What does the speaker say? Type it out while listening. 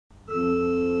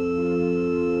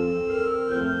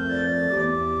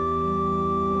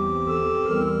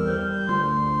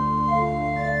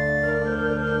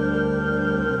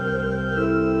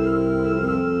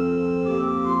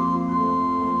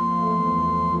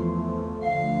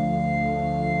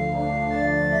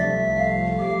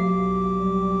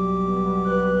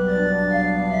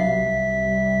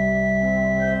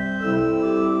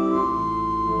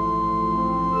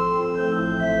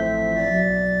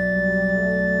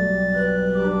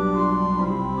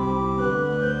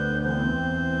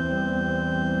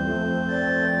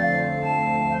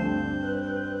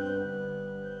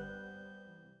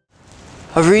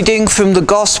A reading from the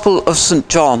Gospel of St.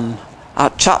 John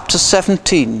at chapter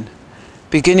 17,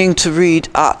 beginning to read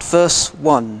at verse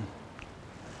 1.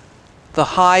 The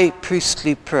High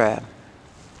Priestly Prayer.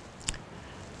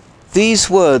 These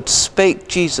words spake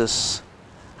Jesus,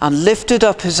 and lifted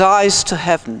up his eyes to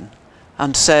heaven,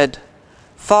 and said,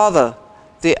 Father,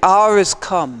 the hour is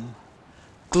come.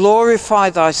 Glorify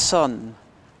thy Son,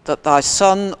 that thy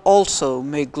Son also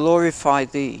may glorify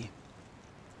thee.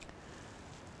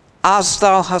 As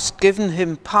thou hast given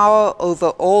him power over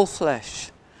all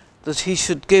flesh, that he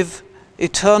should give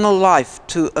eternal life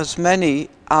to as many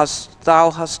as thou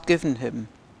hast given him.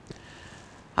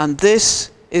 And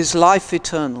this is life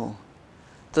eternal,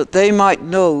 that they might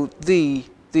know thee,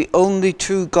 the only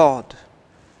true God,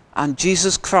 and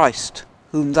Jesus Christ,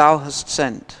 whom thou hast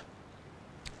sent.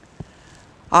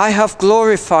 I have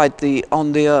glorified thee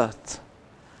on the earth.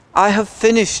 I have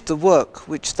finished the work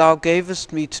which thou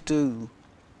gavest me to do.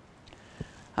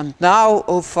 And now,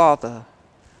 O Father,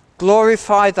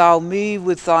 glorify thou me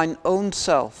with thine own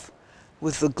self,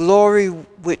 with the glory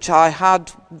which I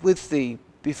had with thee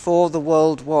before the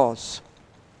world was.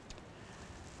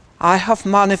 I have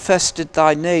manifested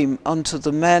thy name unto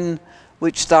the men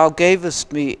which thou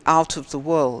gavest me out of the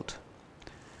world.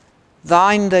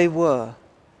 Thine they were,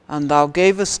 and thou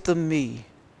gavest them me,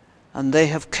 and they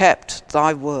have kept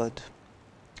thy word.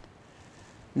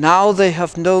 Now they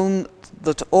have known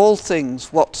that all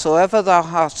things whatsoever thou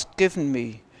hast given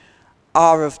me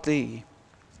are of thee.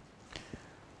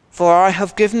 For I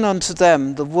have given unto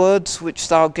them the words which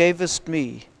thou gavest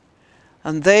me,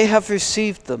 and they have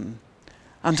received them,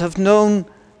 and have known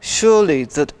surely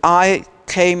that I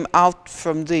came out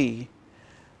from thee,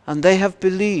 and they have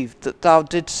believed that thou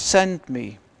didst send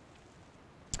me.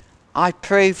 I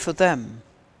pray for them.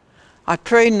 I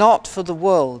pray not for the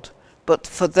world, but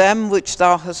for them which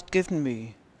thou hast given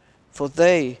me, for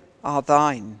they are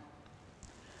thine.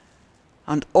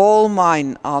 And all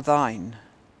mine are thine,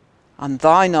 and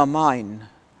thine are mine,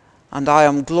 and I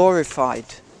am glorified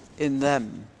in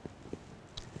them.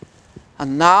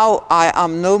 And now I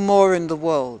am no more in the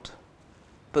world,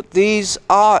 but these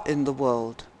are in the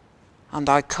world, and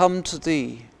I come to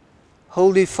thee.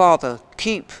 Holy Father,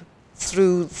 keep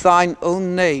through thine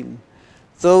own name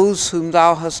those whom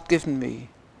thou hast given me,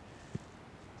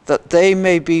 that they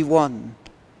may be one,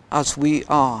 as we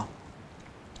are.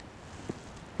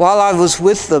 While I was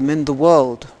with them in the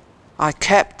world, I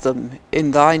kept them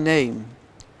in thy name.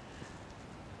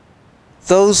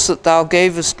 Those that thou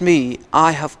gavest me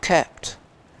I have kept,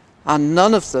 and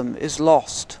none of them is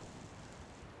lost,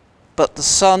 but the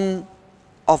son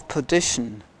of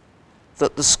perdition,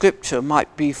 that the scripture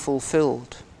might be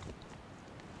fulfilled.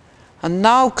 And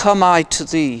now come I to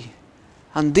thee,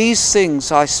 and these things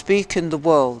I speak in the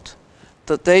world,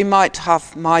 that they might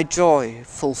have my joy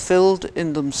fulfilled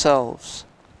in themselves.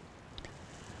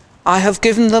 I have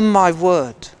given them my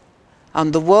word,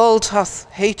 and the world hath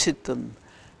hated them,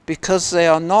 because they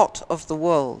are not of the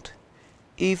world,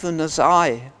 even as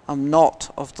I am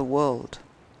not of the world.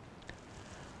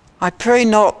 I pray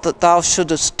not that thou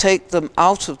shouldest take them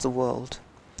out of the world,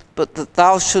 but that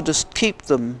thou shouldest keep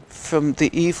them from the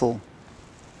evil.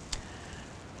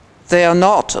 They are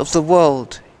not of the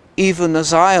world, even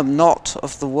as I am not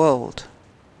of the world.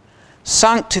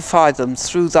 Sanctify them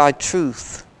through thy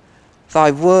truth.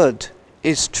 Thy word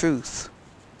is truth.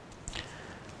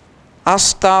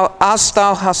 As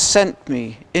thou hast sent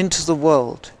me into the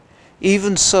world,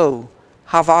 even so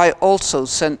have I also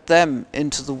sent them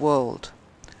into the world.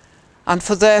 And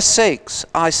for their sakes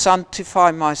I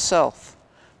sanctify myself,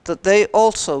 that they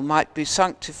also might be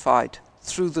sanctified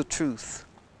through the truth.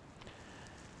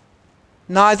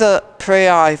 Neither pray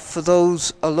I for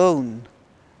those alone,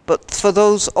 but for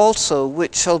those also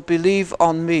which shall believe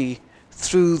on me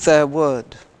through their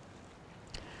word,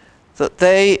 that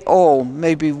they all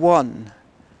may be one,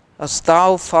 as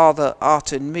thou, Father,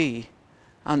 art in me,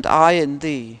 and I in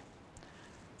thee,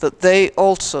 that they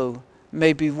also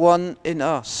may be one in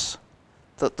us,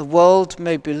 that the world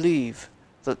may believe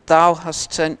that thou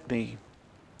hast sent me.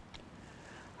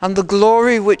 And the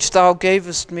glory which thou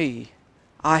gavest me,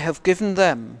 I have given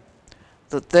them,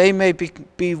 that they may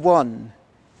be one,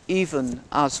 even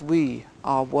as we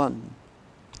are one.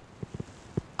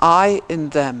 I in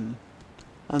them,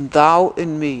 and thou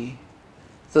in me,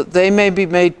 that they may be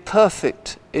made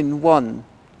perfect in one,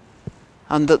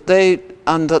 and that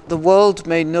the world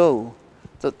may know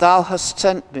that thou hast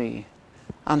sent me,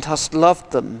 and hast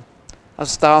loved them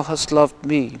as thou hast loved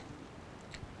me.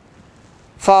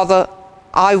 Father,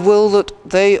 I will that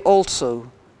they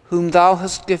also, whom thou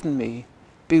hast given me,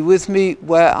 be with me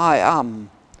where I am,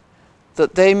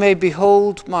 that they may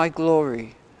behold my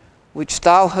glory, which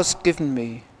thou hast given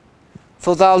me,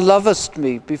 for thou lovest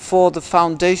me before the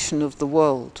foundation of the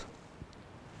world.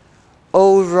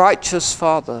 O righteous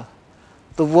Father,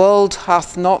 the world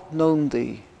hath not known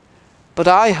thee, but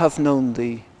I have known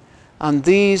thee, and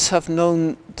these have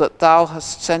known that thou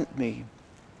hast sent me.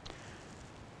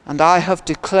 And I have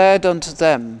declared unto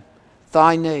them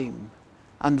thy name,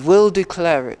 and will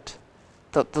declare it,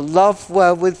 that the love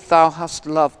wherewith thou hast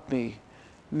loved me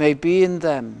may be in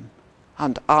them,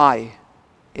 and I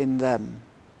in them.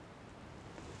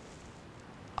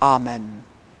 Amen.